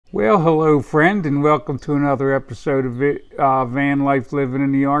Well, hello, friend, and welcome to another episode of Van Life Living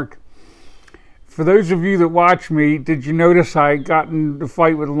in the Ark. For those of you that watch me, did you notice I got in the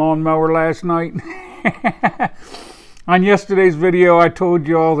fight with a lawnmower last night? On yesterday's video, I told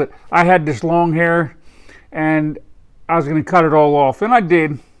you all that I had this long hair and I was going to cut it all off, and I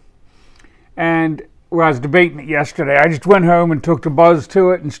did. And I was debating it yesterday. I just went home and took the buzz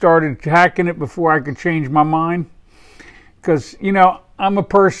to it and started hacking it before I could change my mind. Because, I'm a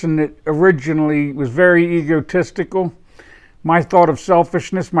person that originally was very egotistical. My thought of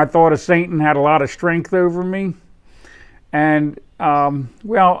selfishness, my thought of Satan had a lot of strength over me. And, I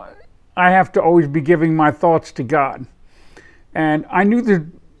have to always be giving my thoughts to God. And I knew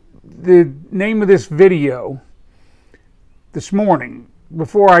the name of this video this morning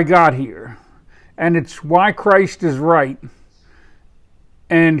before I got here. And it's Why Christ is Right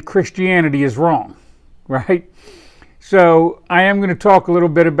and Christianity is Wrong, right? So I am going to talk a little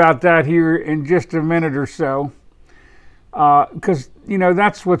bit about that here in just a minute or so, because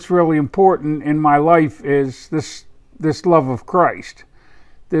that's what's really important in my life is this love of Christ,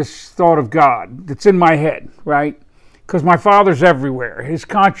 this thought of God that's in my head, right? Because my Father's everywhere. His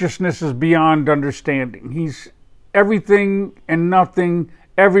consciousness is beyond understanding. He's everything and nothing,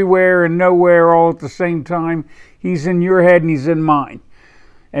 everywhere and nowhere all at the same time. He's in your head and he's in mine,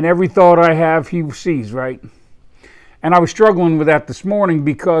 and every thought I have, he sees, right? And I was struggling with that this morning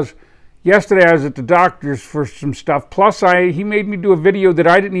because yesterday I was at the doctor's for some stuff. Plus, he made me do a video that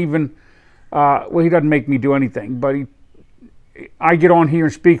I didn't even, he doesn't make me do anything, but I get on here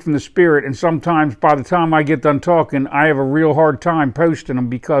and speak from the Spirit, and sometimes by the time I get done talking, I have a real hard time posting them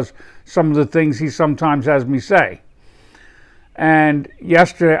because some of the things he sometimes has me say. And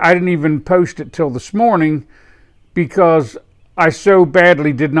yesterday, I didn't even post it till this morning because I so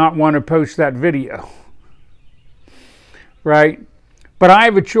badly did not want to post that video. Right? But I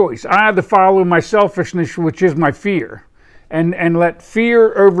have a choice. I have to follow my selfishness, which is my fear, and let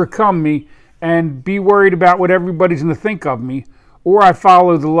fear overcome me and be worried about what everybody's going to think of me, or I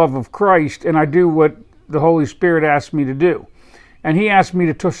follow the love of Christ and I do what the Holy Spirit asks me to do. And he asked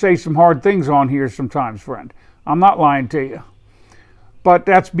me to say some hard things on here sometimes, friend. I'm not lying to you. But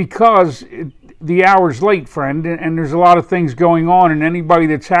that's because the hour's late, friend, and there's a lot of things going on, and anybody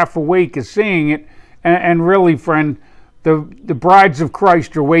that's half awake is seeing it, and really, friend, the brides of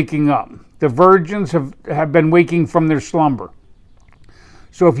Christ are waking up. The virgins have been waking from their slumber.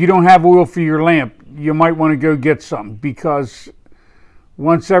 So if you don't have oil for your lamp, you might want to go get some, because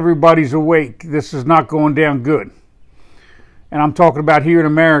once everybody's awake, this is not going down good. And I'm talking about here in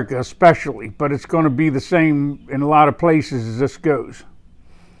America especially, but it's going to be the same in a lot of places as this goes.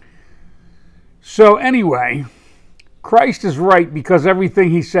 So anyway, Christ is right because everything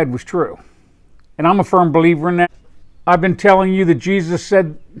he said was true. And I'm a firm believer in that. I've been telling you that Jesus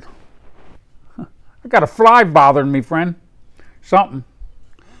said, I got a fly bothering me, friend. Something.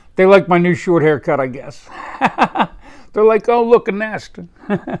 They like my new short haircut, I guess. They're like, oh, look, a nest.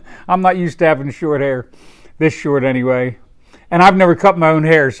 I'm not used to having short hair. This short anyway. And I've never cut my own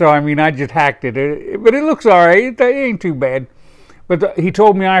hair, so I just hacked it. But it looks all right. It ain't too bad. But he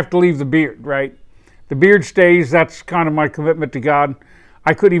told me I have to leave the beard, right? The beard stays. That's kind of my commitment to God.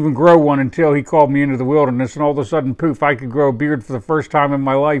 I couldn't even grow one until he called me into the wilderness, and all of a sudden, poof, I could grow a beard for the first time in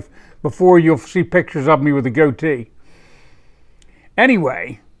my life. Before, you'll see pictures of me with a goatee.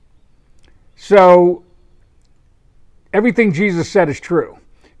 Anyway, so everything Jesus said is true.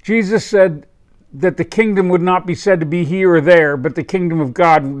 Jesus said that the kingdom would not be said to be here or there, but the kingdom of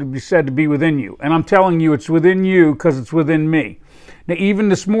God would be said to be within you. And I'm telling you, it's within you because it's within me. Now, even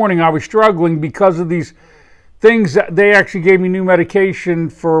this morning, I was struggling because of these things. They actually gave me new medication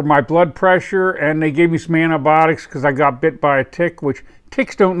for my blood pressure, and they gave me some antibiotics because I got bit by a tick, which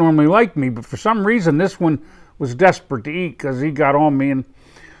ticks don't normally like me, but for some reason this one was desperate to eat because he got on me, and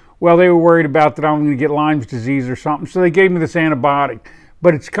well, they were worried about that I'm going to get Lyme's disease or something, so they gave me this antibiotic.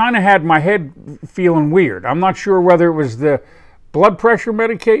 But it's kind of had my head feeling weird. I'm not sure whether it was the blood pressure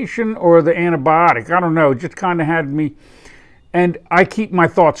medication or the antibiotic. I don't know. It just kind of had me. And I keep my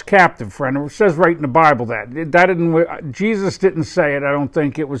thoughts captive, friend. It says right in the Bible Jesus didn't say it, I don't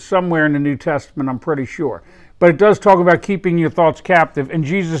think. It was somewhere in the New Testament, I'm pretty sure. But it does talk about keeping your thoughts captive, and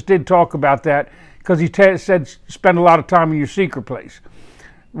Jesus did talk about that because he said spend a lot of time in your secret place.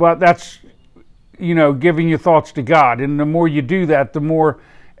 Well, that's, giving your thoughts to God. And the more you do that, the more,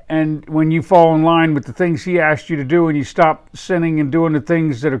 and when you fall in line with the things he asked you to do and you stop sinning and doing the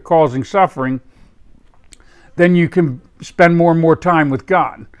things that are causing suffering, then you can spend more and more time with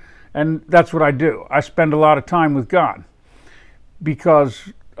God. And that's what I do. I spend a lot of time with God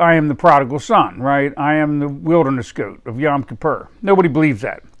because I am the prodigal son, right? I am the wilderness goat of Yom Kippur. Nobody believes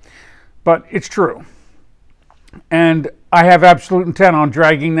that. but it's true. And I have absolute intent on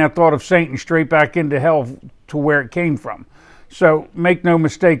dragging that thought of Satan straight back into hell to where it came from. So make no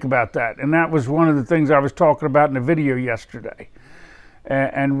mistake about that. And that was one of the things I was talking about in the video yesterday,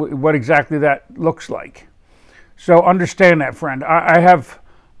 and what exactly that looks like. So understand that, friend.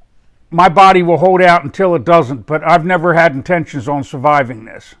 My body will hold out until it doesn't, but I've never had intentions on surviving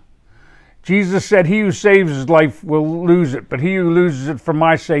this. Jesus said, "He who saves his life will lose it, but he who loses it for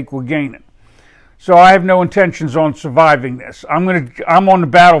my sake will gain it." So I have no intentions on surviving this. I'm on the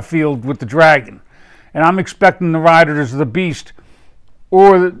battlefield with the dragon, and I'm expecting the riders of the beast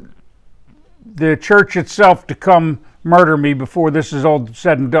or the church itself to come murder me before this is all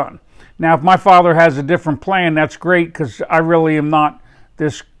said and done. Now, if my Father has a different plan, that's great, because I really am not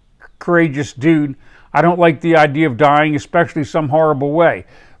this courageous dude. I don't like the idea of dying, especially some horrible way.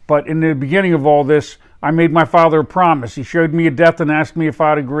 But in the beginning of all this, I made my Father a promise. He showed me a death and asked me if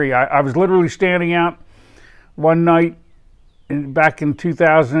I'd agree. I was literally standing out one night back in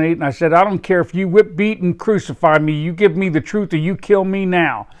 2008, and I said, "I don't care if you whip, beat, and crucify me. You give me the truth or you kill me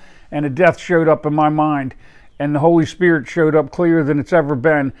now." And a death showed up in my mind, and the Holy Spirit showed up clearer than it's ever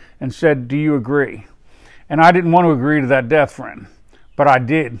been and said, "Do you agree?" And I didn't want to agree to that death, friend, but I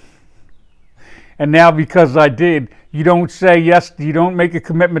did. And now, because I did, you don't say yes, you don't make a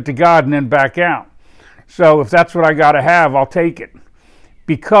commitment to God and then back out. So if that's what I got to have, I'll take it.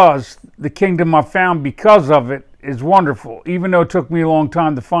 Because the kingdom I found because of it is wonderful, even though it took me a long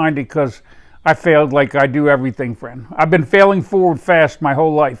time to find it, because I failed like I do everything, friend. I've been failing forward fast my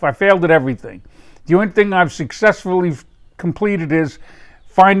whole life. I failed at everything. The only thing I've successfully completed is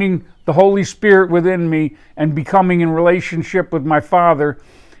finding the Holy Spirit within me and becoming in relationship with my Father.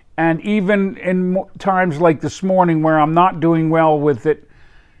 And even in times like this morning where I'm not doing well with it,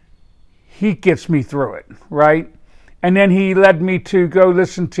 He gets me through it, right? And then He led me to go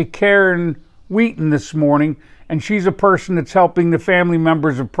listen to Karen Wheaton this morning, and she's a person that's helping the family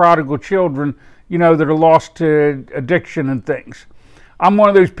members of prodigal children, you know, that are lost to addiction and things. I'm one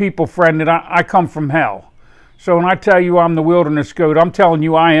of those people, friend, that I come from hell. So when I tell you I'm the wilderness goat, I'm telling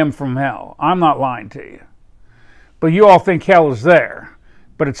you I am from hell. I'm not lying to you. But you all think hell is there,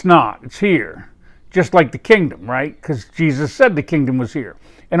 but it's not. It's here. Just like the kingdom, right? Because Jesus said the kingdom was here.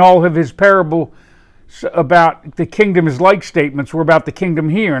 And all of His parable about the kingdom is like statements were about the kingdom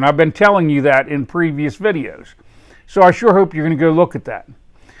here. And I've been telling you that in previous videos. So I sure hope you're going to go look at that.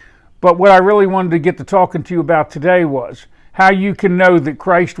 But what I really wanted to get to talking to you about today was how you can know that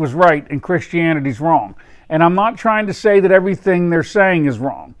Christ was right and Christianity's wrong. And I'm not trying to say that everything they're saying is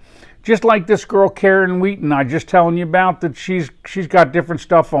wrong. Just like this girl Karen Wheaton I just telling you about, that she's got different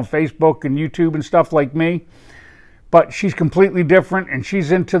stuff on Facebook and YouTube and stuff like me. But she's completely different, and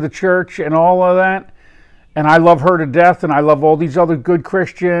she's into the church and all of that. And I love her to death, and I love all these other good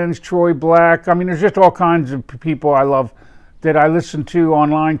Christians, Troy Black. I mean, there's just all kinds of people I love that I listen to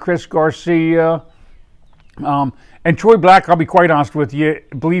online, Chris Garcia. And Troy Black, I'll be quite honest with you,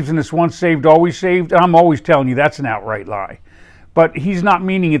 believes in this once saved, always saved. I'm always telling you that's an outright lie. But he's not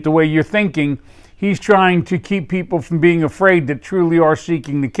meaning it the way you're thinking. He's trying to keep people from being afraid that truly are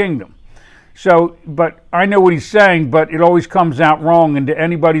seeking the kingdom. So, but I know what he's saying, but it always comes out wrong. And to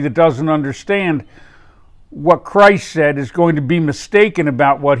anybody that doesn't understand what Christ said is going to be mistaken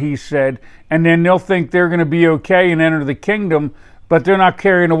about what He said. And then they'll think they're going to be okay and enter the kingdom, but they're not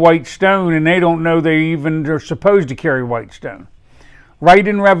carrying a white stone, and they don't know they even are supposed to carry a white stone. Right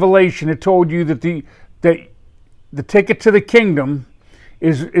in Revelation, it told you that the ticket to the kingdom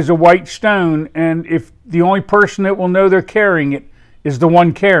is a white stone, and if the only person that will know they're carrying it is the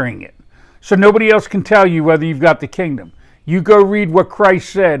one carrying it. So nobody else can tell you whether you've got the kingdom. You go read what Christ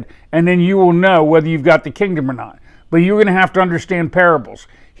said, and then you will know whether you've got the kingdom or not. But you're going to have to understand parables.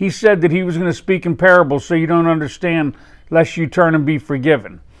 He said that He was going to speak in parables so you don't understand lest you turn and be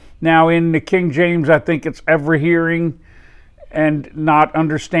forgiven. Now in the King James, I think it's ever hearing and not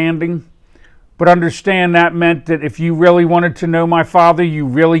understanding. But understand that meant that if you really wanted to know my Father, you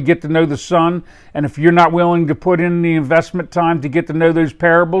really get to know the Son. And if you're not willing to put in the investment time to get to know those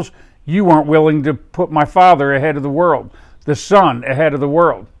parables, you weren't willing to put my Father ahead of the world, the Son ahead of the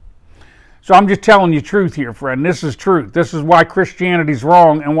world. So I'm just telling you truth here, friend. This is truth. This is why Christianity's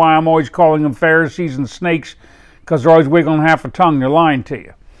wrong and why I'm always calling them Pharisees and snakes, because they're always wiggling half a tongue. They're lying to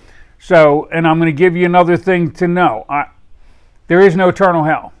you. So, and I'm going to give you another thing to know. There is no eternal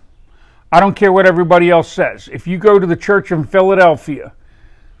hell. I don't care what everybody else says. If you go to the church in Philadelphia,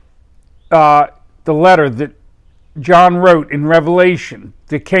 the letter that John wrote in Revelation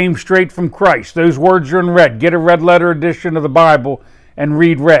that came straight from Christ, those words are in red. Get a red letter edition of the Bible and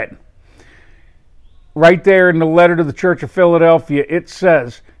read red. Right there in the letter to the church of Philadelphia, it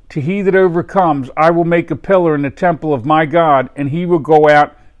says, to he that overcomes, I will make a pillar in the temple of my God, and he will go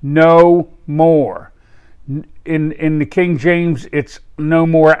out no more. In the King James, it's no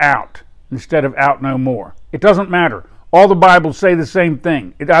more out instead of out no more. It doesn't matter. All the Bibles say the same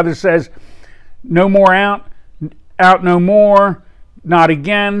thing. It either says no more out, out no more, not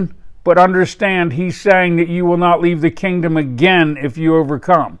again, but understand he's saying that you will not leave the kingdom again if you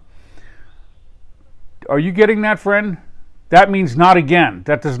overcome. Are you getting that, friend? That means not again.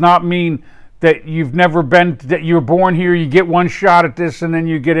 That does not mean that you've never been, that you were born here, you get one shot at this, and then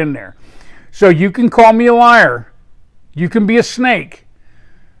you get in there. So you can call me a liar. You can be a snake.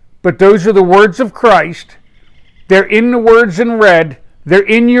 But those are the words of Christ. They're in the words in red. They're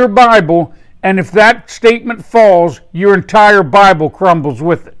in your Bible. And if that statement falls, your entire Bible crumbles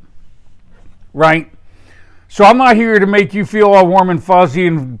with it. Right? So I'm not here to make you feel all warm and fuzzy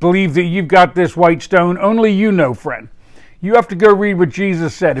and believe that you've got this white stone. Only you know, friend. You have to go read what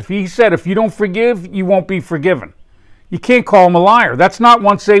Jesus said. If he said, if you don't forgive, you won't be forgiven. You can't call him a liar. That's not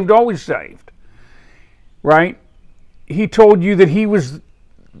once saved, always saved. Right? He told you that he was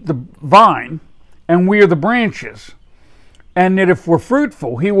the vine and we are the branches. And that if we're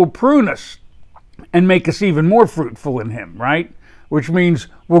fruitful, he will prune us and make us even more fruitful in him, right? Which means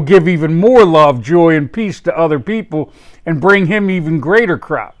we'll give even more love, joy, and peace to other people and bring him even greater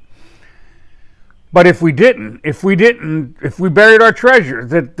crop. But if we buried our treasure,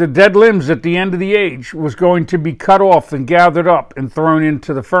 that the dead limbs at the end of the age was going to be cut off and gathered up and thrown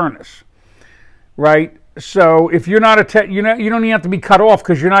into the furnace, right? So if you're not you don't even have to be cut off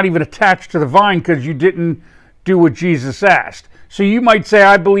because you're not even attached to the vine because you didn't do what Jesus asked. So you might say,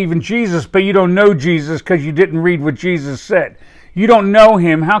 I believe in Jesus, but you don't know Jesus because you didn't read what Jesus said. You don't know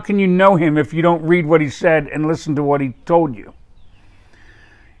him. How can you know him if you don't read what he said and listen to what he told you?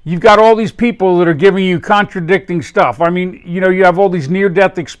 You've got all these people that are giving you contradicting stuff. I mean, you have all these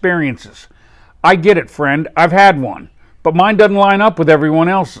near-death experiences. I get it, friend. I've had one. But mine doesn't line up with everyone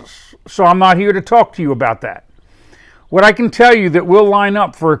else's. So I'm not here to talk to you about that. What I can tell you that will line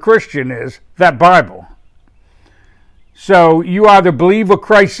up for a Christian is that Bible. So you either believe what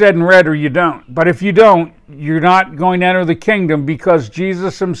Christ said and read or you don't. But if you don't, you're not going to enter the kingdom because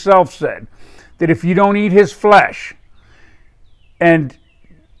Jesus himself said that if you don't eat his flesh, and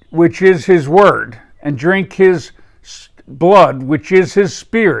which is his word, and drink his blood, which is his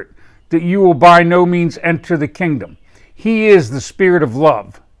spirit, that you will by no means enter the kingdom. He is the spirit of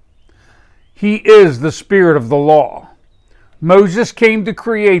love. He is the spirit of the law. Moses came to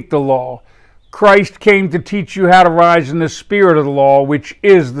create the law. Christ came to teach you how to rise in the spirit of the law, which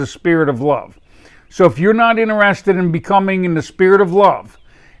is the spirit of love. So if you're not interested in becoming in the spirit of love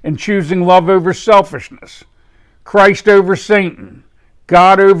and choosing love over selfishness, Christ over Satan,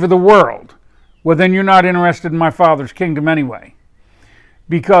 God over the world, well, then you're not interested in my Father's kingdom anyway.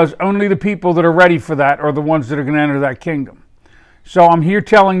 Because only the people that are ready for that are the ones that are going to enter that kingdom. So I'm here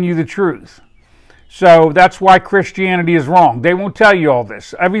telling you the truth. So that's why Christianity is wrong. They won't tell you all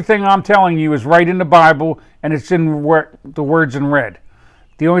this. Everything I'm telling you is right in the Bible, and it's in the words in red.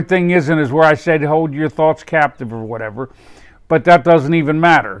 The only thing isn't is where I said hold your thoughts captive or whatever. But that doesn't even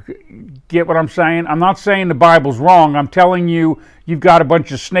matter. Get what I'm saying? I'm not saying the Bible's wrong. I'm telling you, you've got a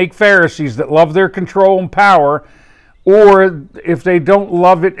bunch of snake Pharisees that love their control and power, or if they don't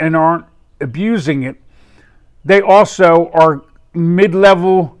love it and aren't abusing it, they also are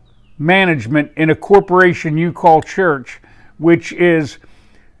mid-level management in a corporation you call church, which is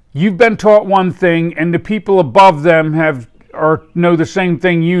you've been taught one thing and the people above them know the same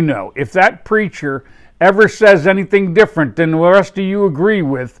thing you know. If that preacher ever says anything different than the rest of you agree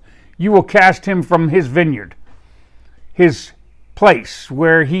with, you will cast him from his vineyard, his place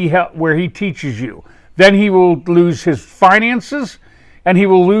where he teaches you. Then he will lose his finances and he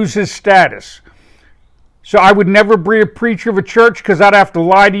will lose his status. So I would never be a preacher of a church because I'd have to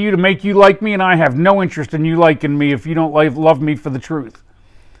lie to you to make you like me, and I have no interest in you liking me if you don't love me for the truth.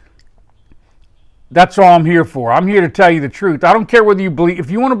 That's all I'm here for. I'm here to tell you the truth. I don't care whether you believe.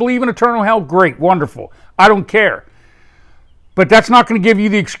 If you want to believe in eternal hell, great, wonderful. I don't care. But that's not going to give you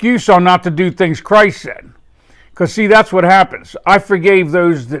the excuse on not to do things Christ said. Because see, that's what happens. I forgave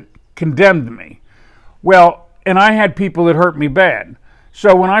those that condemned me. Well, and I had people that hurt me bad.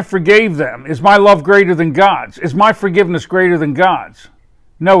 So when I forgave them, is my love greater than God's? Is my forgiveness greater than God's?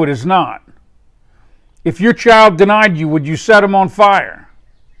 No, it is not. If your child denied you, would you set him on fire?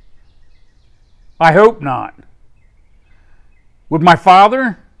 I hope not. Would my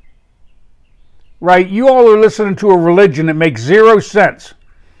father? Right? You all are listening to a religion that makes 0 sense.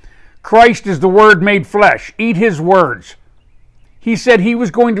 Christ is the Word made flesh. Eat his words. He said he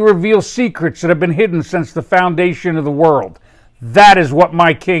was going to reveal secrets that have been hidden since the foundation of the world. That is what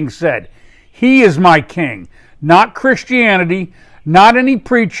my king said. He is my king, not Christianity, not any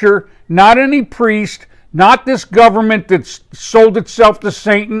preacher, not any priest, not this government that's sold itself to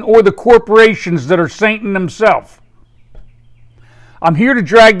Satan or the corporations that are Satan himself. I'm here to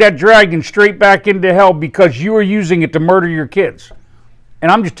drag that dragon straight back into hell because you are using it to murder your kids.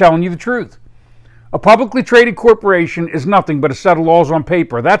 And I'm just telling you the truth. A publicly traded corporation is nothing but a set of laws on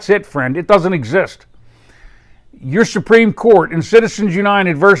paper. That's it, friend. It doesn't exist. Your Supreme Court in Citizens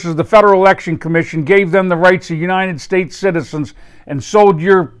United versus the Federal Election Commission gave them the rights of United States citizens and sold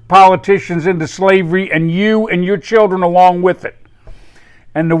your politicians into slavery and you and your children along with it.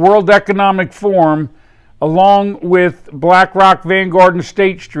 And the World Economic Forum, along with BlackRock, Vanguard, and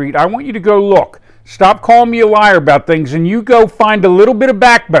State Street, I want you to go look. Stop calling me a liar about things and you go find a little bit of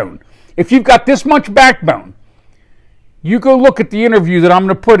backbone. If you've got this much backbone, you go look at the interview that I'm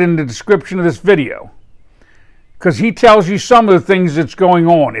going to put in the description of this video. Because he tells you some of the things that's going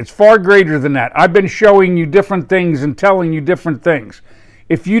on. It's far greater than that. I've been showing you different things and telling you different things.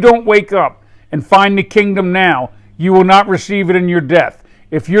 If you don't wake up and find the kingdom now, you will not receive it in your death.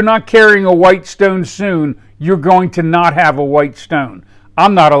 If you're not carrying a white stone soon, you're going to not have a white stone.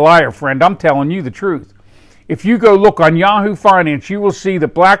 I'm not a liar, friend. I'm telling you the truth. If you go look on Yahoo Finance, you will see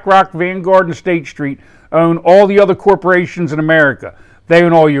that BlackRock, Vanguard, and State Street own all the other corporations in America. They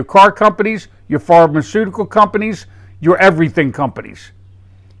own all your car companies, your pharmaceutical companies, your everything companies.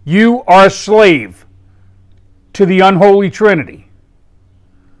 You are a slave to the unholy trinity.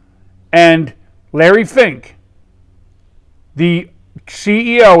 And Larry Fink, the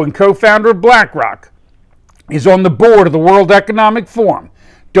CEO and co-founder of BlackRock, is on the board of the World Economic Forum.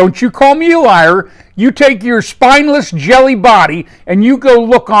 Don't you call me a liar. You take your spineless jelly body and you go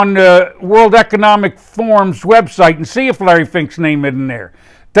look on the World Economic Forum's website and see if Larry Fink's name is in there.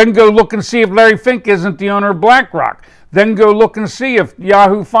 Then go look and see if Larry Fink isn't the owner of BlackRock. Then go look and see if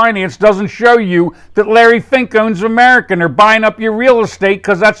Yahoo Finance doesn't show you that Larry Fink owns America and they're buying up your real estate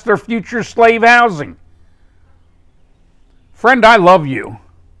because that's their future slave housing. Friend, I love you.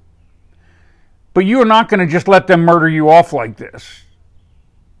 But you are not going to just let them murder you off like this.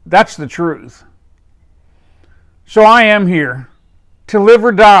 That's the truth. So I am here to live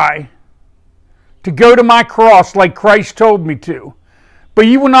or die, to go to my cross like Christ told me to. But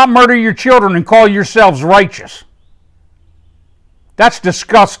you will not murder your children and call yourselves righteous. That's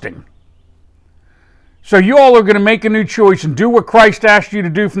disgusting. So you all are going to make a new choice and do what Christ asked you to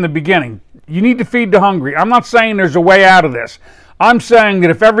do from the beginning. You need to feed the hungry. I'm not saying there's a way out of this. I'm saying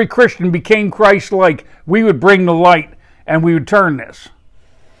that if every Christian became Christ-like, we would bring the light and we would turn this.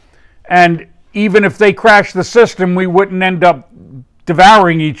 And even if they crash the system, we wouldn't end up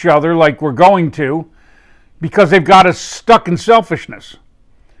devouring each other like we're going to, because they've got us stuck in selfishness.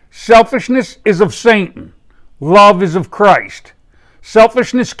 Selfishness is of Satan. Love is of Christ.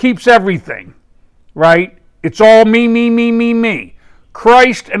 Selfishness keeps everything, right? It's all me, me, me, me, me.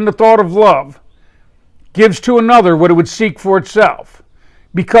 Christ and the thought of love gives to another what it would seek for itself.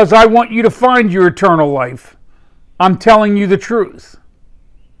 Because I want you to find your eternal life, I'm telling you the truth.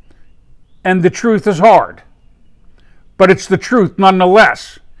 And the truth is hard. But it's the truth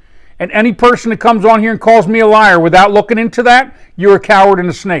nonetheless. And any person that comes on here and calls me a liar without looking into that, you're a coward and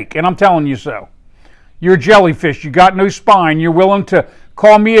a snake. And I'm telling you so. You're a jellyfish. You got no spine. You're willing to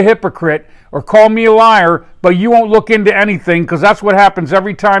call me a hypocrite or call me a liar, but you won't look into anything, because that's what happens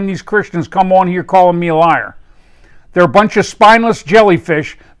every time these Christians come on here calling me a liar. They're a bunch of spineless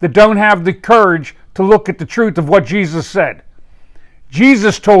jellyfish that don't have the courage to look at the truth of what Jesus said.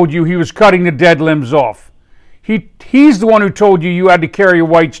 Jesus told you he was cutting the dead limbs off. He's the one who told you had to carry a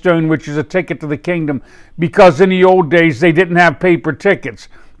white stone, which is a ticket to the kingdom, because in the old days they didn't have paper tickets.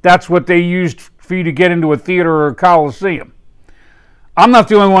 That's what they used for you to get into a theater or a coliseum. I'm not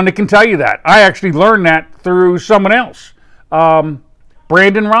the only one that can tell you that. I actually learned that through someone else.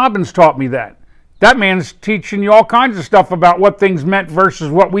 Brandon Robbins taught me that. That man's teaching you all kinds of stuff about what things meant versus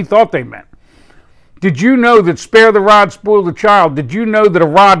what we thought they meant. Did you know that spare the rod, spoil the child? Did you know that a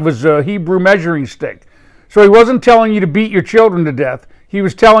rod was a Hebrew measuring stick? So he wasn't telling you to beat your children to death. He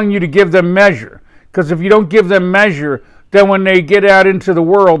was telling you to give them measure. Because if you don't give them measure, then when they get out into the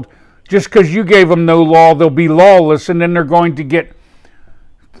world, just because you gave them no law, they'll be lawless, and then they're going to get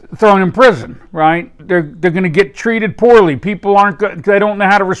thrown in prison, right? They're going to get treated poorly. People they don't know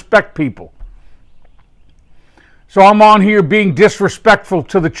how to respect people. So I'm on here being disrespectful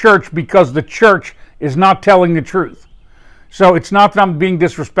to the church because the church is not telling the truth. So it's not that I'm being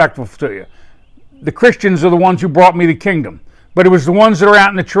disrespectful to you. The Christians are the ones who brought me the kingdom. But it was the ones that are out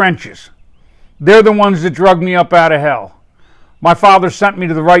in the trenches. They're the ones that drug me up out of hell. My Father sent me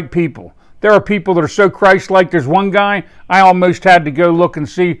to the right people. There are people that are so Christ-like. There's one guy, I almost had to go look and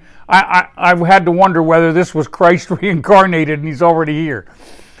see. I had to wonder whether this was Christ reincarnated, and he's already here.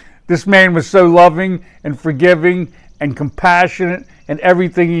 This man was so loving and forgiving and compassionate in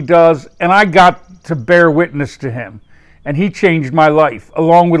everything he does, and I got to bear witness to him. And he changed my life,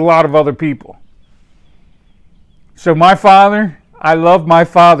 along with a lot of other people. So my Father, I love my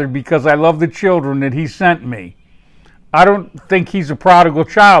Father because I love the children that he sent me. I don't think he's a prodigal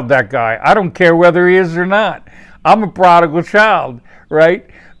child, that guy. I don't care whether he is or not. I'm a prodigal child, right?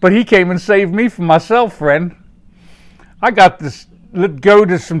 But he came and saved me from myself, friend. I got to go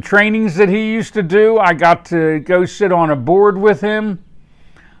to some trainings that he used to do. I got to go sit on a board with him.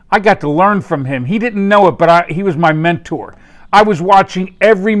 I got to learn from him. He didn't know it, but he was my mentor. I was watching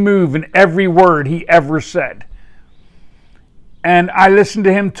every move and every word he ever said. And I listened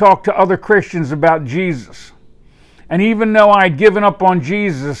to him talk to other Christians about Jesus. And even though I had given up on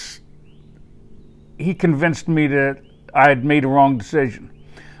Jesus, he convinced me that I had made a wrong decision.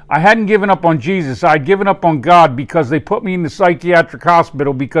 I hadn't given up on Jesus. I had given up on God because they put me in the psychiatric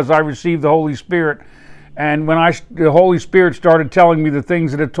hospital because I received the Holy Spirit. And when the Holy Spirit started telling me the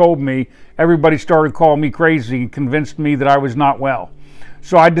things that it told me, everybody started calling me crazy and convinced me that I was not well.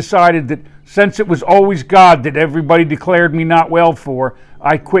 So I decided that since it was always God that everybody declared me not well for,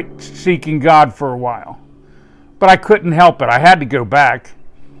 I quit seeking God for a while. But I couldn't help it. I had to go back.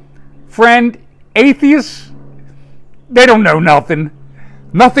 Friend, atheists, they don't know nothing.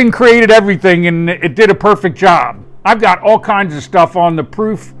 Nothing created everything, and it did a perfect job. I've got all kinds of stuff on the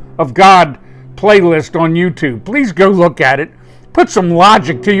Proof of God playlist on YouTube. Please go look at it. Put some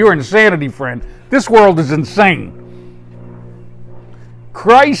logic to your insanity, friend. This world is insane.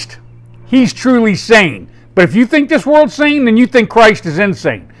 Christ, he's truly sane. But if you think this world's sane, then you think Christ is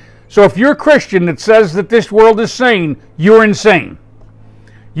insane. So if you're a Christian that says that this world is sane, you're insane.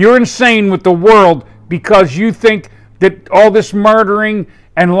 You're insane with the world because you think that all this murdering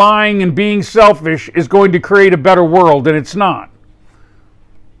and lying and being selfish is going to create a better world, and it's not.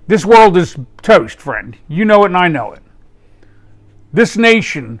 This world is toast, friend. You know it and I know it. This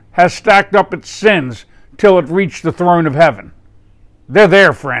nation has stacked up its sins till it reached the throne of heaven. They're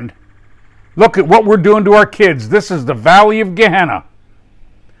there, friend. Look at what we're doing to our kids. This is the valley of Gehenna.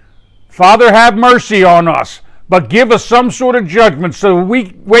 Father, have mercy on us, but give us some sort of judgment so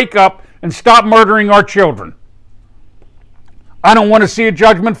we wake up and stop murdering our children. I don't want to see a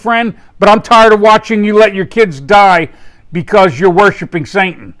judgment, friend, but I'm tired of watching you let your kids die because you're worshiping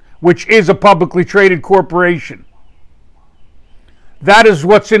Satan, which is a publicly traded corporation. That is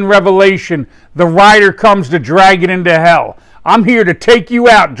what's in Revelation. The rider comes to drag it into hell. I'm here to take you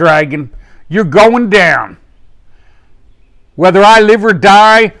out, dragon. You're going down. Whether I live or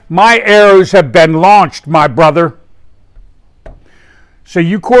die, my arrows have been launched, my brother. So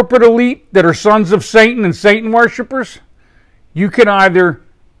you corporate elite that are sons of Satan and Satan worshipers, you can either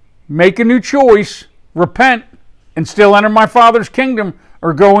make a new choice, repent, and still enter my Father's kingdom,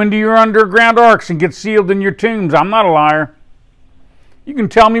 or go into your underground arks and get sealed in your tombs. I'm not a liar. You can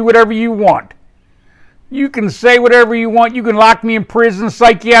tell me whatever you want. You can say whatever you want. You can lock me in prison,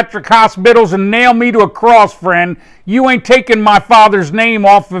 psychiatric hospitals, and nail me to a cross, friend. You ain't taking my Father's name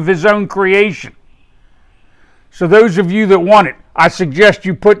off of his own creation. So those of you that want it, I suggest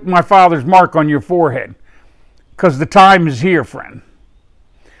you put my Father's mark on your forehead, because the time is here, friend.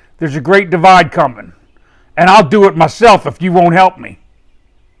 There's a great divide coming, and I'll do it myself if you won't help me.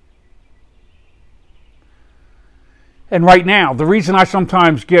 And right now, the reason I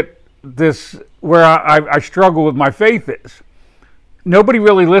sometimes get this, where I struggle with my faith, is nobody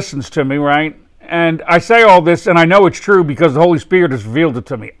really listens to me, right? And I say all this, and I know it's true because the Holy Spirit has revealed it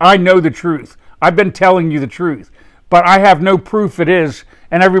to me. I know the truth. I've been telling you the truth, but I have no proof it is,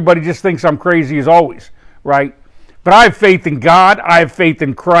 and everybody just thinks I'm crazy as always, right? But I have faith in God, I have faith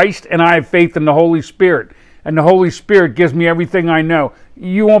in Christ, and I have faith in the Holy Spirit. And the Holy Spirit gives me everything I know.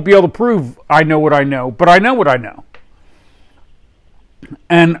 You won't be able to prove I know what I know, but I know what I know.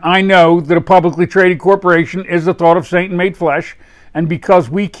 And I know that a publicly traded corporation is the thought of Satan made flesh, and because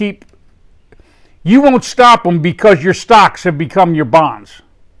we keep... You won't stop them because your stocks have become your bonds.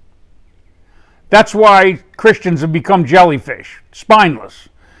 That's why Christians have become jellyfish, spineless.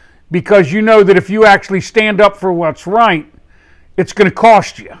 Because you know that if you actually stand up for what's right, it's going to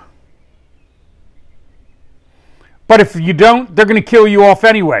cost you. But if you don't, they're going to kill you off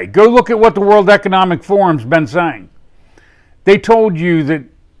anyway. Go look at what the World Economic Forum's been saying. They told you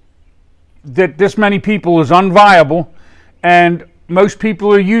that this many people is unviable, and most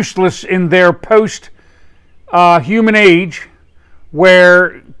people are useless in their post-human age,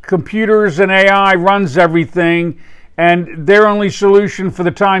 where computers and AI runs everything, And their only solution for the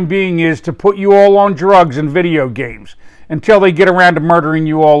time being is to put you all on drugs and video games until they get around to murdering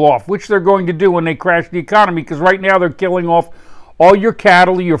you all off, which they're going to do when they crash the economy, because right now they're killing off all your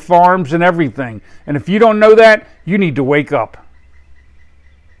cattle, your farms, and everything. And if you don't know that, you need to wake up.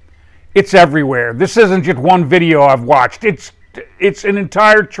 It's everywhere. This isn't just one video I've watched. It's an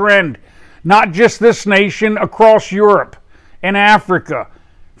entire trend, not just this nation, across Europe and Africa.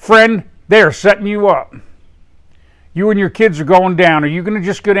 Friend, they're setting you up. You and your kids are going down. Are you going to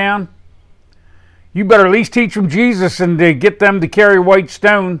just go down? You better at least teach them Jesus and get them to carry a white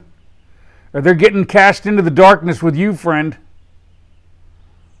stone, or they're getting cast into the darkness with you, friend.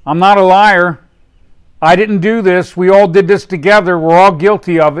 I'm not a liar. I didn't do this. We all did this together. We're all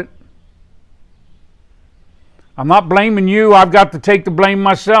guilty of it. I'm not blaming you. I've got to take the blame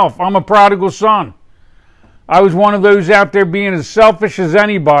myself. I'm a prodigal son. I was one of those out there being as selfish as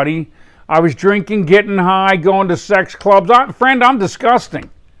anybody. I was drinking, getting high, going to sex clubs. Friend, I'm disgusting.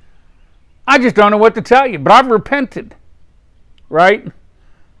 I just don't know what to tell you, but I've repented, right?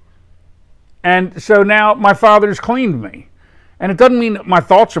 And so now my Father's cleaned me. And it doesn't mean that my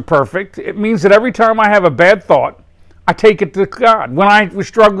thoughts are perfect. It means that every time I have a bad thought, I take it to God. When I was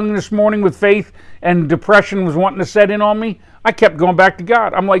struggling this morning with faith and depression was wanting to set in on me, I kept going back to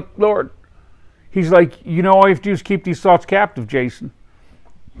God. I'm like, Lord. He's like, you know, all you have to do is keep these thoughts captive, Jason.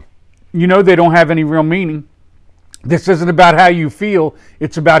 You know they don't have any real meaning. This isn't about how you feel.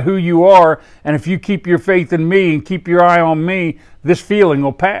 It's about who you are. And if you keep your faith in me and keep your eye on me, this feeling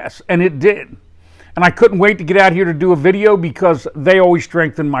will pass. And it did. And I couldn't wait to get out here to do a video because they always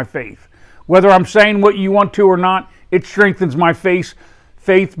strengthen my faith. Whether I'm saying what you want to or not, it strengthens my faith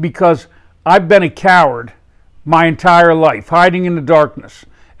because I've been a coward my entire life, hiding in the darkness.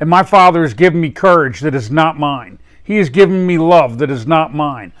 And my Father has given me courage that is not mine. He has given me love that is not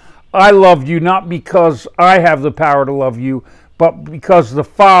mine. I love you not because I have the power to love you, but because the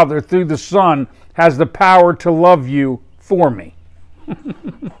Father, through the Son, has the power to love you for me.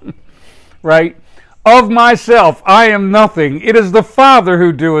 Right? Of myself, I am nothing. It is the Father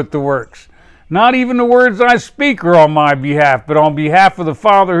who doeth the works. Not even the words I speak are on my behalf, but on behalf of the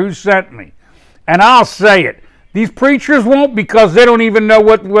Father who sent me. And I'll say it. These preachers won't, because they don't even know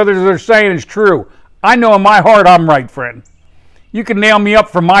whether they're saying is true. I know in my heart I'm right, friend. You can nail me up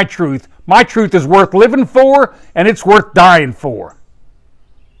for my truth. My truth is worth living for, and it's worth dying for.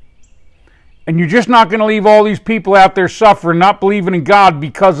 And you're just not going to leave all these people out there suffering, not believing in God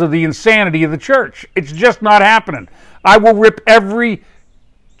because of the insanity of the church. It's just not happening. I will rip every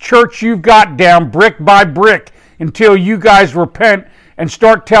church you've got down brick by brick until you guys repent and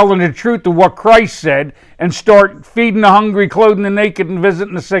start telling the truth of what Christ said and start feeding the hungry, clothing the naked, and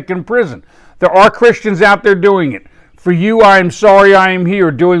visiting the sick in prison. There are Christians out there doing it. For you, I am sorry I am here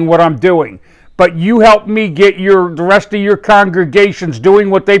doing what I'm doing. But you help me get the rest of your congregations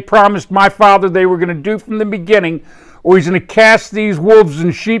doing what they promised my Father they were going to do from the beginning, or he's going to cast these wolves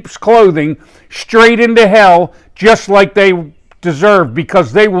in sheep's clothing straight into hell, just like they deserve,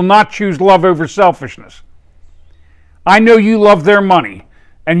 because they will not choose love over selfishness. I know you love their money,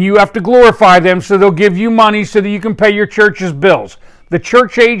 and you have to glorify them, so they'll give you money so that you can pay your church's bills. The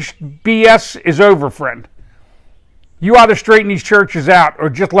church age BS is over, friend. You either straighten these churches out or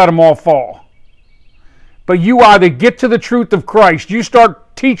just let them all fall. But you either get to the truth of Christ, you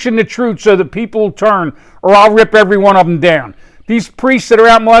start teaching the truth so that people will turn, or I'll rip every one of them down. These priests that are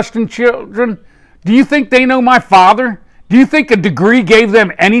out molesting children, do you think they know my Father? Do you think a degree gave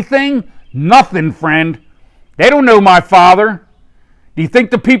them anything? Nothing, friend. They don't know my Father. Do you think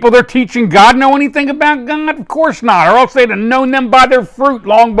the people they're teaching God know anything about God? Of course not, or else they'd have known them by their fruit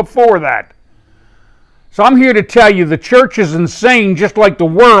long before that. So I'm here to tell you the church is insane, just like the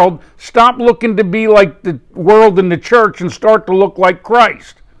world. Stop looking to be like the world and the church and start to look like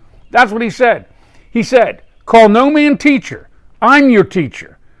Christ. That's what he said. He said, call no man teacher. I'm your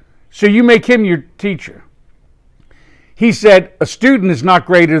teacher. So you make him your teacher. He said, a student is not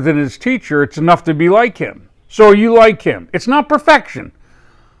greater than his teacher. It's enough to be like him. So are you like him? It's not perfection.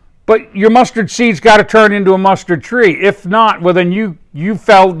 But your mustard seed's got to turn into a mustard tree. If not, well then you've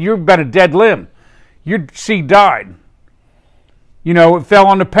been a dead limb. Your seed died. You know, it fell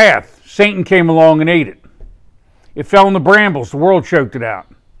on the path. Satan came along and ate it. It fell in the brambles. The world choked it out.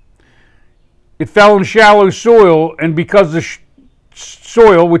 It fell in shallow soil, and because the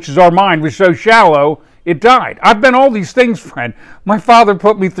soil, which is our mind, was so shallow, it died. I've been all these things, friend. My Father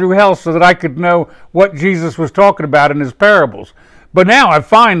put me through hell so that I could know what Jesus was talking about in his parables. But now I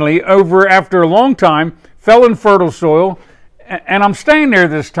finally, after a long time, fell in fertile soil, and I'm staying there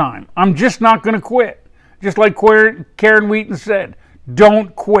this time. I'm just not going to quit. Just like Karen Wheaton said,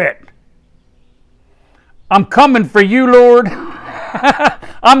 don't quit. I'm coming for you, Lord.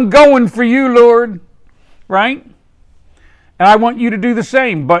 I'm going for you, Lord. Right? And I want you to do the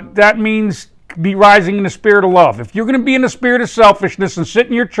same, but that means be rising in the spirit of love. If you're going to be in the spirit of selfishness and sit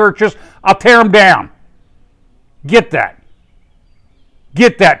in your churches, I'll tear them down. Get that.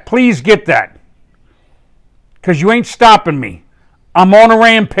 Get that. Please get that. Because you ain't stopping me. I'm on a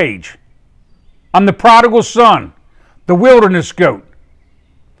rampage. I'm the prodigal son, the wilderness goat.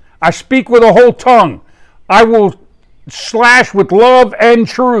 I speak with a whole tongue. I will slash with love and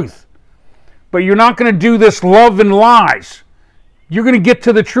truth. But you're not going to do this love and lies. You're going to get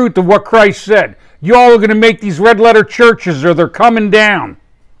to the truth of what Christ said. You all are going to make these red letter churches or they're coming down.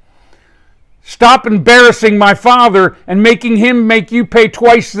 Stop embarrassing my Father and making him make you pay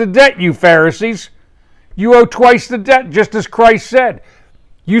twice the debt, you Pharisees. You owe twice the debt, just as Christ said.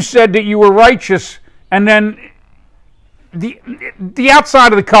 You said that you were righteous, and then the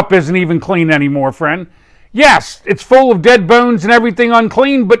outside of the cup isn't even clean anymore, friend. Yes, it's full of dead bones and everything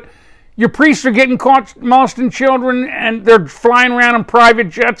unclean, but your priests are getting caught molesting children, and they're flying around in private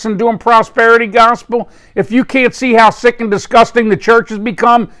jets and doing prosperity gospel. If you can't see how sick and disgusting the church has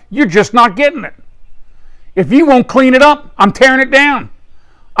become, you're just not getting it. If you won't clean it up, I'm tearing it down.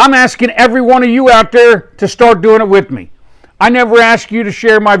 I'm asking every one of you out there to start doing it with me. I never ask you to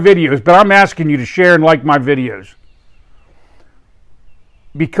share my videos, but I'm asking you to share and like my videos.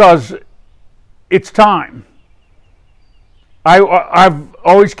 Because it's time. I've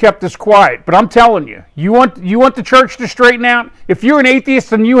always kept this quiet, but I'm telling you, you want the church to straighten out? If you're an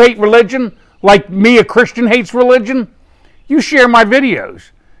atheist and you hate religion, like me, a Christian hates religion, you share my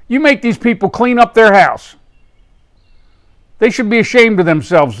videos. You make these people clean up their house. They should be ashamed of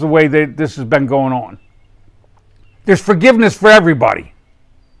themselves the way this has been going on. There's forgiveness for everybody.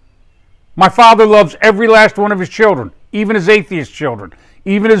 My Father loves every last one of his children, even his atheist children,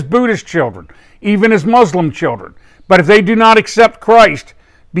 even his Buddhist children, even his Muslim children. But if they do not accept Christ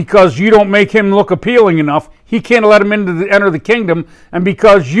because you don't make him look appealing enough, he can't let them enter the kingdom. And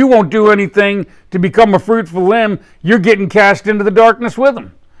because you won't do anything to become a fruitful limb, you're getting cast into the darkness with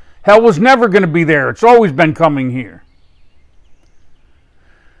him. Hell was never going to be there. It's always been coming here.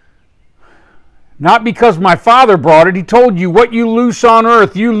 Not because my Father brought it. He told you, what you loose on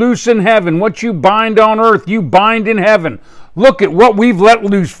earth, you loose in heaven. What you bind on earth, you bind in heaven. Look at what we've let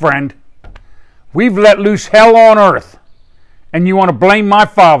loose, friend. We've let loose hell on earth. And you want to blame my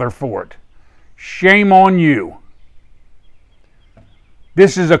Father for it. Shame on you.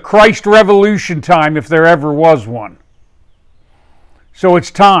 This is a Christ revolution time if there ever was one. So it's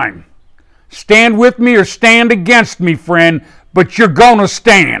time. Stand with me or stand against me, friend. But you're going to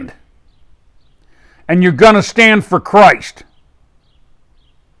stand. And you're going to stand for Christ.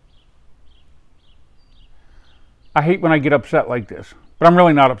 I hate when I get upset like this. But I'm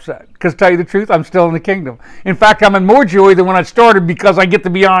really not upset. Because to tell you the truth, I'm still in the kingdom. In fact, I'm in more joy than when I started because I get to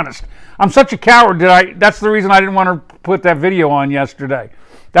be honest. I'm such a coward that that's the reason I didn't want to put that video on yesterday.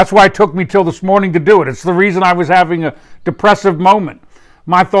 That's why it took me till this morning to do it. It's the reason I was having a depressive moment.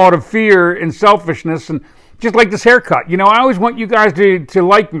 My thought of fear and selfishness and just like this haircut. You know, I always want you guys to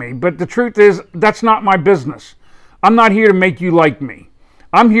like me, but the truth is that's not my business. I'm not here to make you like me.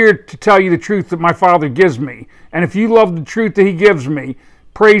 I'm here to tell you the truth that my Father gives me. And if you love the truth that he gives me,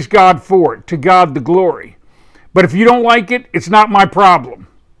 praise God for it. To God the glory. But if you don't like it, it's not my problem.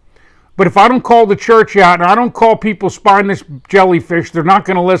 But if I don't call the church out and I don't call people spineless jellyfish, they're not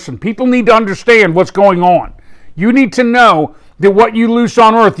going to listen. People need to understand what's going on. You need to know that what you loose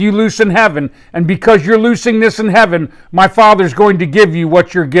on earth, you loose in heaven. And because you're loosing this in heaven, my Father's going to give you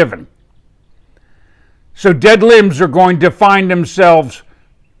what you're given. So dead limbs are going to find themselves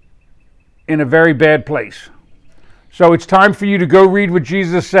in a very bad place. So it's time for you to go read what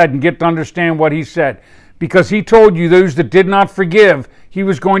Jesus said and get to understand what he said. Because he told you those that did not forgive, he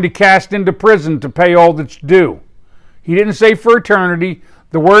was going to cast into prison to pay all that's due. He didn't say for eternity.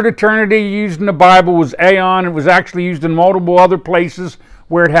 The word eternity used in the Bible was aeon. It was actually used in multiple other places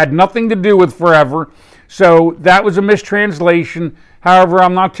where it had nothing to do with forever. So that was a mistranslation. However,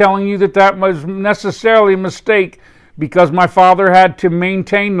 I'm not telling you that was necessarily a mistake, because my Father had to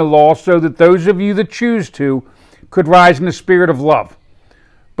maintain the law so that those of you that choose to could rise in the spirit of love.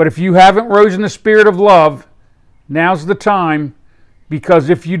 But if you haven't rose in the spirit of love, now's the time, because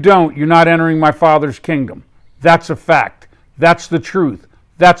if you don't, you're not entering my Father's kingdom. That's a fact. That's the truth.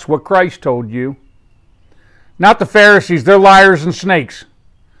 That's what Christ told you. Not the Pharisees, they're liars and snakes.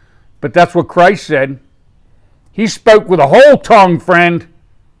 But that's what Christ said. He spoke with a whole tongue, friend.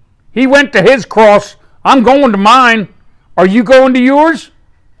 He went to his cross. I'm going to mine. Are you going to yours?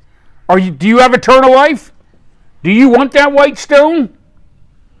 Do you have eternal life? Do you want that white stone?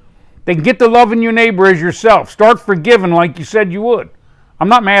 Then get to loving your neighbor as yourself. Start forgiving like you said you would. I'm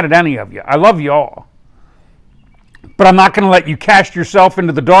not mad at any of you. I love you all. But I'm not going to let you cast yourself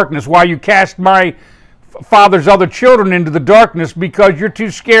into the darkness while you cast my Father's other children into the darkness because you're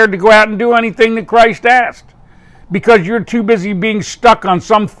too scared to go out and do anything that Christ asked. Because you're too busy being stuck on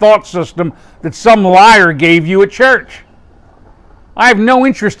some thought system that some liar gave you at church. I have no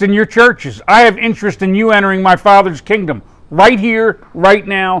interest in your churches. I have interest in you entering my Father's kingdom right here, right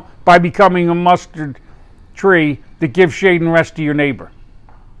now, by becoming a mustard tree that gives shade and rest to your neighbor,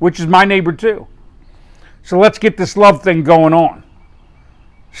 which is my neighbor too. So let's get this love thing going on.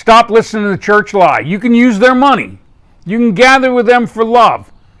 Stop listening to the church lie. You can use their money. You can gather with them for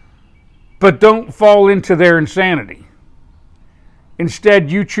love, but don't fall into their insanity.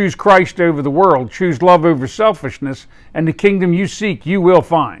 Instead, you choose Christ over the world, choose love over selfishness, and the kingdom you seek, you will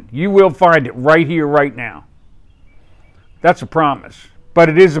find. You will find it right here, right now. That's a promise. But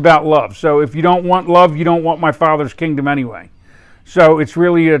it is about love. So if you don't want love, you don't want my Father's kingdom anyway. So it's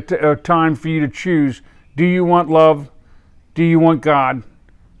really a time for you to choose. Do you want love? Do you want God?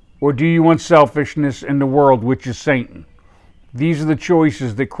 Or do you want selfishness in the world, which is Satan? These are the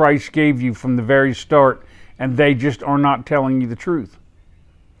choices that Christ gave you from the very start, and they just are not telling you the truth.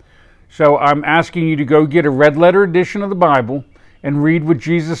 So I'm asking you to go get a red letter edition of the Bible and read what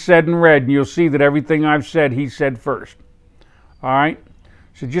Jesus said in red, and you'll see that everything I've said, he said first. All right?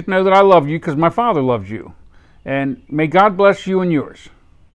 So just know that I love you because my Father loves you. And may God bless you and yours.